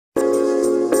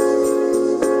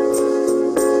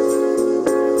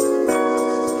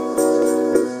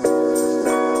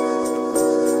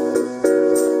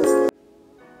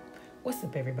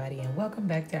welcome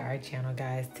back to our channel,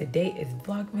 guys. Today is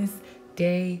Vlogmas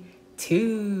day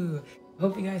 2.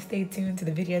 Hope you guys stay tuned to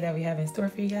the video that we have in store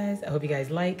for you guys. I hope you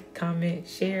guys like, comment,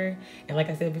 share, and like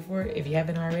I said before, if you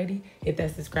haven't already, hit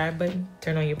that subscribe button,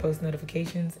 turn on your post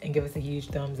notifications, and give us a huge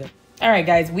thumbs up. All right,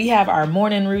 guys, we have our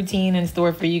morning routine in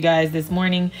store for you guys this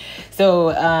morning.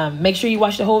 So make sure you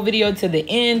watch the whole video to the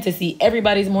end to see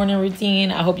everybody's morning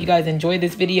routine. I hope you guys enjoyed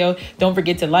this video. Don't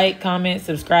forget to like, comment,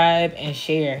 subscribe, and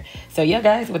share. So yeah,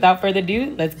 guys, without further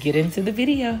ado, let's get into the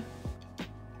video.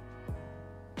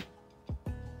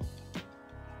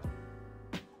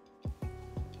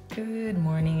 Good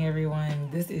morning,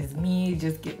 everyone. This is me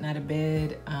just getting out of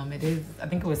bed. I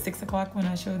think it was 6 o'clock when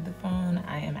I showed the phone.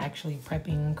 I am actually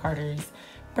prepping Carter's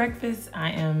breakfast. What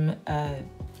I'm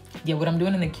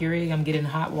doing in the Keurig, I'm getting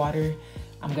hot water.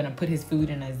 I'm gonna put his food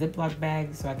in a Ziploc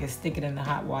bag so I can stick it in the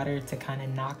hot water to kind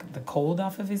of knock the cold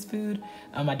off of his food.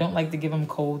 I don't like to give him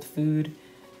cold food.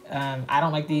 I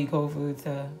don't like to eat cold food,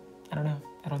 so I don't know.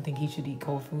 I don't think he should eat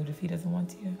cold food if he doesn't want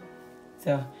to.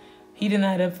 So heating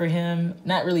that up for him,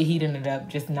 not really heating it up,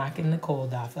 just knocking the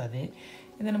cold off of it.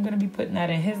 And then I'm gonna be putting that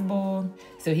in his bowl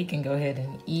so he can go ahead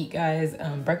and eat, guys.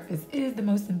 Breakfast is the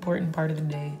most important part of the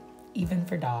day, even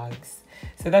for dogs.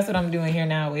 So that's what I'm doing here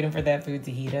now, waiting for that food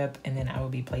to heat up, and then I will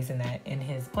be placing that in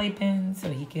his playpen so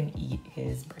he can eat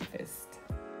his breakfast.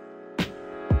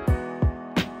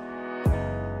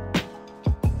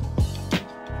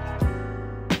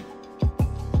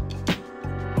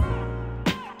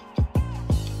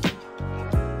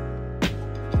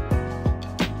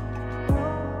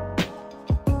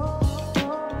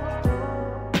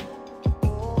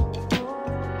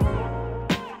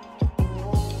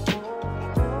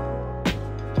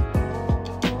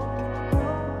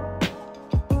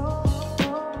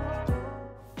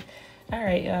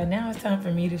 Alright, now it's time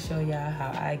for me to show y'all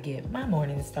how I get my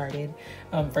morning started.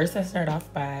 First, I start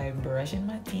off by brushing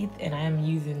my teeth, and I am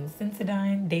using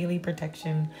Sensodyne Daily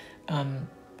Protection.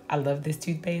 I love this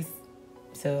toothpaste,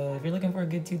 so if you're looking for a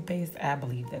good toothpaste, I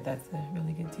believe that that's a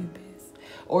really good toothpaste.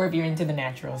 Or if you're into the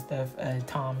natural stuff,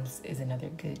 Tom's is another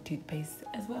good toothpaste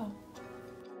as well.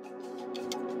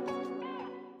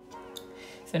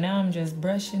 So now I'm just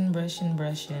brushing.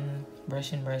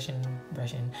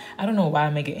 I don't know why I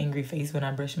make an angry face when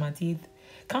I brush my teeth.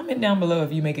 Comment down below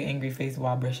if you make an angry face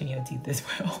while brushing your teeth as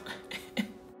well.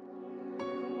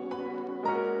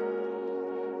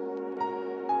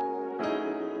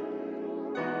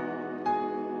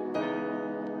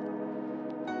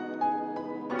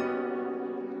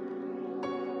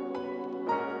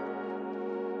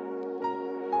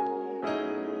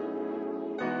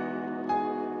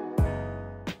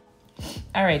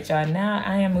 All right, y'all, now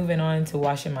I am moving on to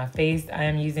washing my face. I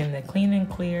am using the Clean and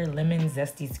Clear Lemon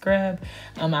Zesty Scrub.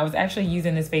 I was actually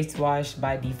using this face wash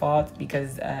by default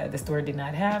because the store did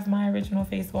not have my original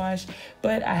face wash,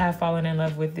 but I have fallen in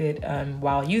love with it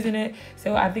while using it.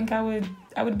 So I think I would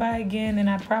buy it again, and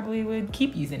I probably would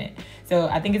keep using it. So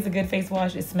I think it's a good face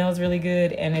wash. It smells really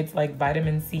good, and it's like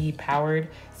vitamin C powered.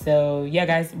 So yeah,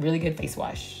 guys, really good face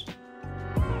wash.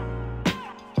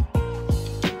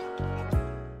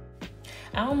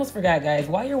 I almost forgot, guys,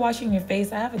 while you're washing your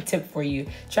face, I have a tip for you.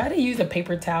 Try to use a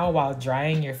paper towel while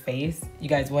drying your face. You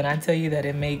guys, when I tell you that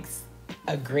it makes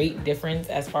a great difference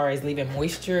as far as leaving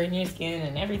moisture in your skin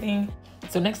and everything.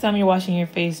 So next time you're washing your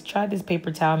face, try this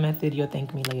paper towel method. You'll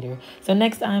thank me later. So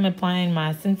next, I'm applying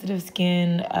my Sensitive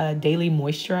Skin Daily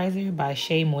Moisturizer by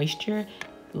Shea Moisture.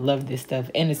 Love this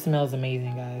stuff, and it smells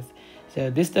amazing, guys. So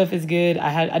this stuff is good.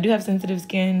 I do have sensitive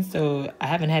skin, so I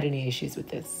haven't had any issues with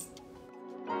this.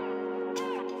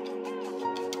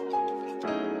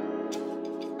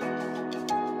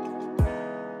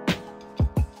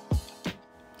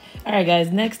 All right,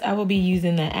 guys, next I will be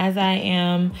using the As I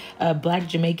Am Black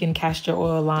Jamaican Castor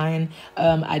Oil line.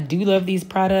 I do love these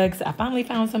products. I finally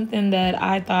found something that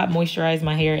I thought moisturized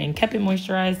my hair and kept it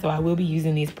moisturized, so I will be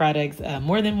using these products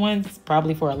more than once,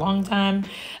 probably for a long time.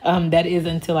 That is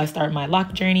until I start my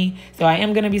lock journey. So I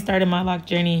am going to be starting my lock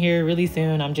journey here really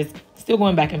soon. I'm just still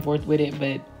going back and forth with it,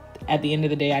 but at the end of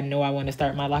the day, I know I want to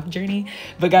start my lock journey.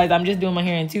 But guys, I'm just doing my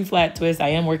hair in 2 flat twists. I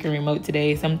am working remote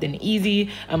today, something easy.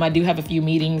 I do have a few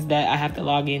meetings that I have to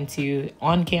log into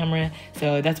on camera,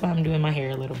 so that's why I'm doing my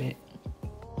hair a little bit.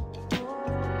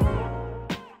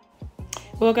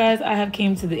 Well, guys, I have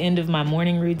came to the end of my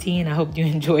morning routine. I hope you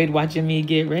enjoyed watching me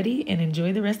get ready, and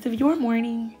enjoy the rest of your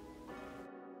morning.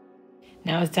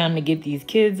 Now it's time to get these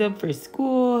kids up for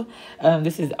school.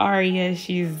 This is Aria.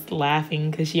 She's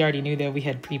laughing because she already knew that we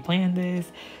had pre-planned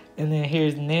this. And then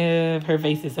here's Niv. Her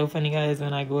face is so funny, guys,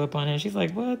 when I go up on her. She's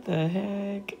like, what the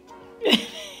heck?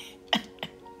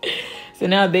 So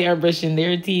now they are brushing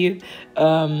their teeth.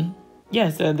 yeah,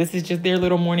 so this is just their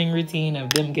little morning routine of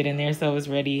them getting themselves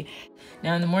ready.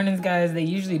 Now in the mornings, guys, they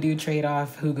usually do trade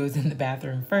off who goes in the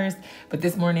bathroom first, but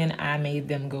this morning I made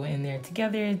them go in there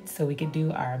together so we could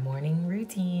do our morning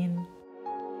routine.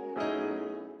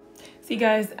 See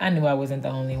guys, I knew I wasn't the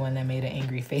only one that made an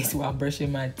angry face while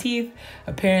brushing my teeth.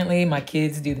 Apparently my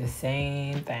kids do the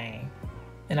same thing,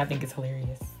 and I think it's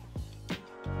hilarious.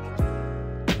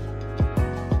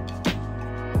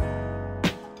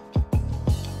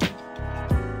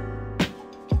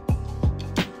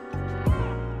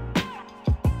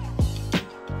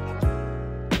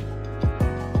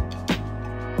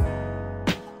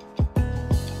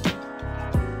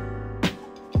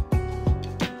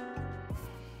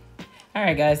 All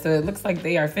right, guys, so it looks like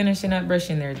they are finishing up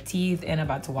brushing their teeth and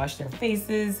about to wash their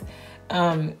faces.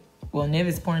 Well, Niv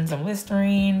is pouring some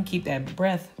Listerine, keep that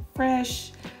breath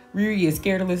fresh. Riri is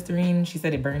scared of Listerine. She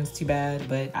said it burns too bad,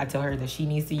 but I tell her that she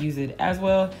needs to use it as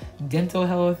well. Dental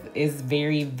health is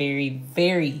very, very,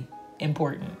 very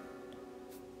important.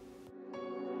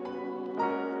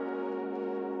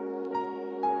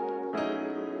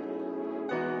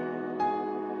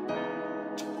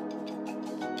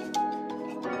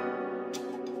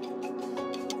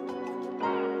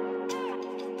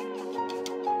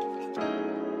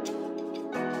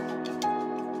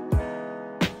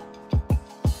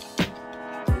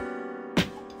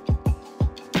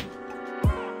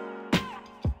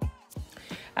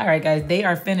 All right, guys, they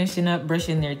are finishing up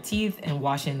brushing their teeth and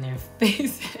washing their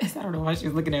faces. I don't know why she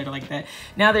was looking at her like that.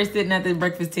 Now they're sitting at the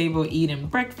breakfast table eating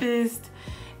breakfast.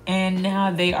 And now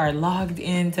they are logged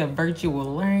into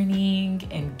virtual learning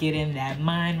and getting that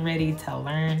mind ready to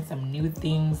learn some new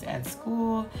things at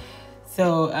school.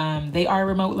 So they are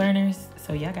remote learners.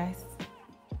 So yeah, guys.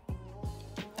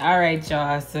 All right,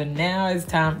 y'all. So now it's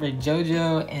time for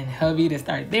JoJo and hubby to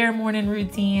start their morning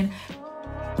routine.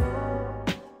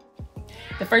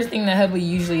 The first thing that hubby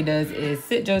usually does is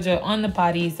sit JoJo on the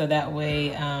potty so that way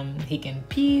he can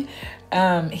pee.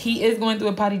 He is going through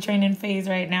a potty training phase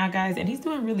right now, guys, and he's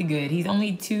doing really good. He's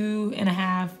only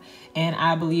 2.5, and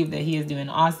I believe that he is doing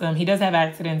awesome. He does have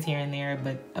accidents here and there,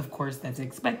 but of course that's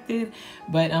expected.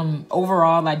 But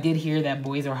overall, I did hear that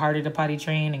boys are harder to potty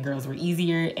train and girls were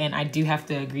easier, and I do have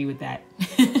to agree with that.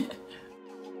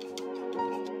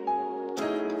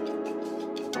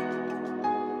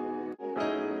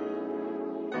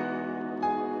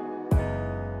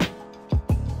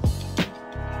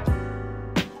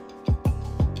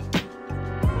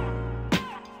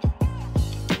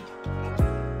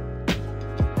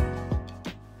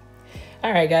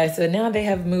 All right, guys, so now they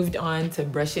have moved on to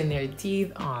brushing their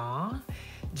teeth. Aw.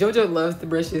 JoJo loves to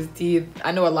brush his teeth.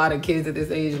 I know a lot of kids at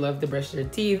this age love to brush their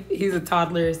teeth. He's a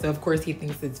toddler, so of course he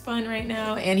thinks it's fun right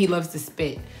now, and he loves to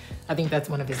spit. I think that's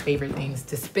one of his favorite things,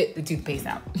 to spit the toothpaste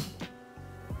out.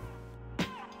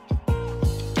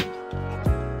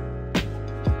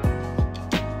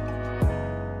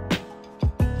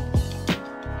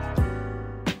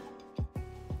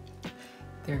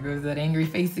 There goes that angry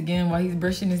face again while he's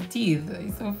brushing his teeth.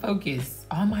 He's so focused.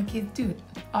 All my kids do it.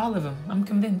 All of them. I'm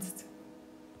convinced.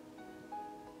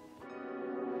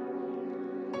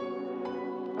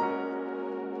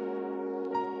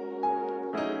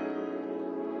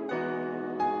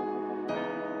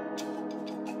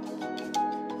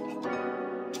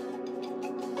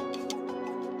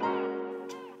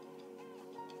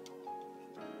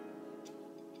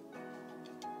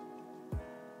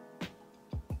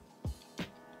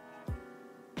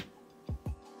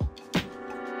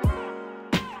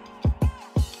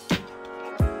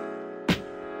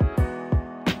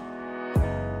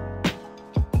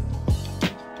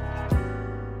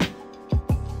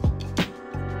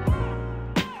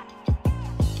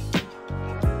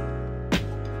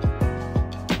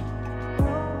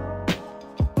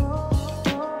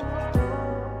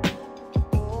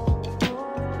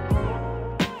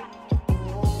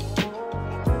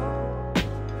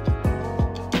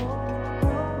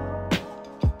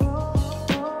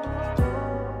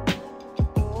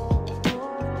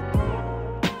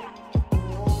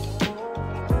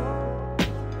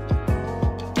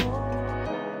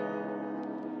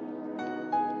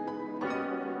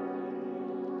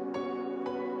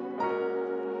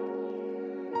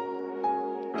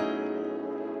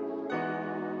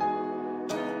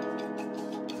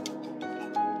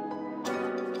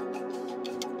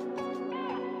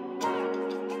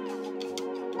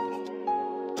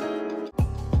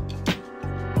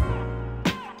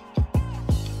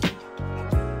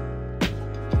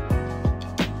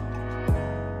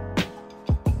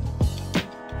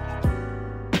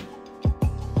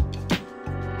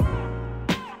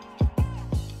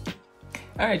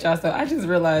 All right, y'all. So I just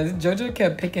realized JoJo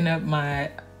kept picking up my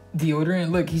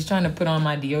deodorant. Look, he's trying to put on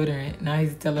my deodorant. Now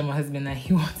he's telling my husband that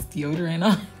he wants deodorant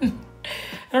on. I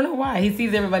don't know why. He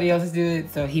sees everybody else do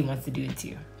it, so he wants to do it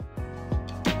too.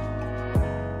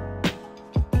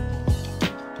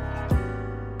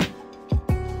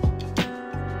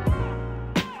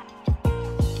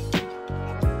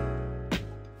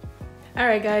 All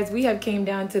right, guys, we have came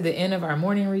down to the end of our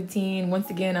morning routine.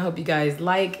 Once again, I hope you guys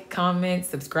like, comment,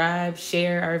 subscribe,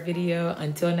 share our video.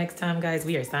 Until next time, guys,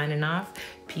 we are signing off.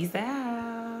 Peace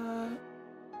out.